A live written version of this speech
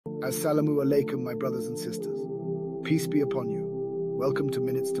Assalamu alaikum, my brothers and sisters. Peace be upon you. Welcome to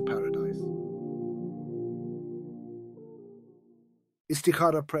Minutes to Paradise.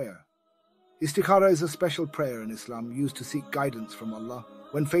 Istikhara prayer. Istikhara is a special prayer in Islam used to seek guidance from Allah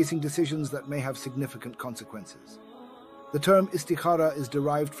when facing decisions that may have significant consequences. The term istikhara is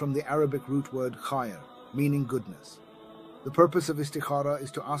derived from the Arabic root word khair, meaning goodness. The purpose of istikhara is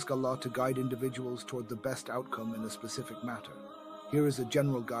to ask Allah to guide individuals toward the best outcome in a specific matter. Here is a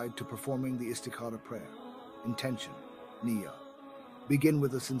general guide to performing the istikhara prayer. Intention, niyyah. Begin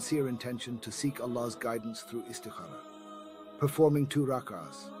with a sincere intention to seek Allah's guidance through istikhara. Performing 2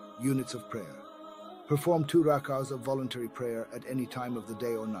 rak'ahs, units of prayer. Perform 2 rak'ahs of voluntary prayer at any time of the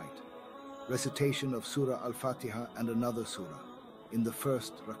day or night. Recitation of Surah Al-Fatiha and another surah. In the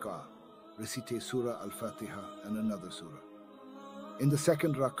first rak'ah, recite Surah Al-Fatiha and another surah. In the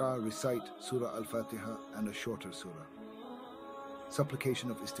second rak'ah, recite Surah Al-Fatiha and a shorter surah. Supplication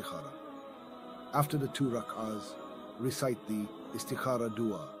of Istikhara. After the 2 rak'ahs, recite the Istikhara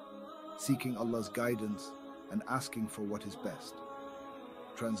dua, seeking Allah's guidance and asking for what is best.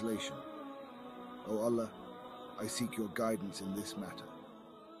 Translation. O Allah, I seek your guidance in this matter.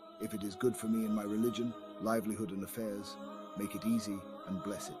 If it is good for me in my religion, livelihood and affairs, make it easy and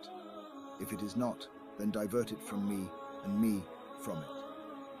bless it. If it is not, then divert it from me and me from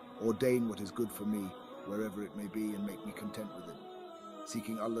it. Ordain what is good for me, wherever it may be, and make me content with it.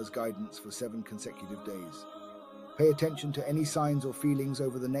 Seeking Allah's guidance for 7 consecutive days. Pay attention to any signs or feelings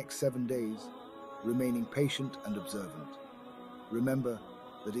over the next 7 days, remaining patient and observant. Remember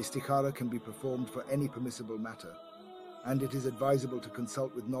that istikhara can be performed for any permissible matter, and it is advisable to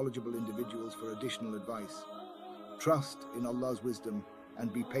consult with knowledgeable individuals for additional advice. Trust in Allah's wisdom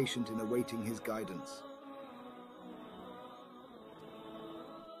and be patient in awaiting His guidance.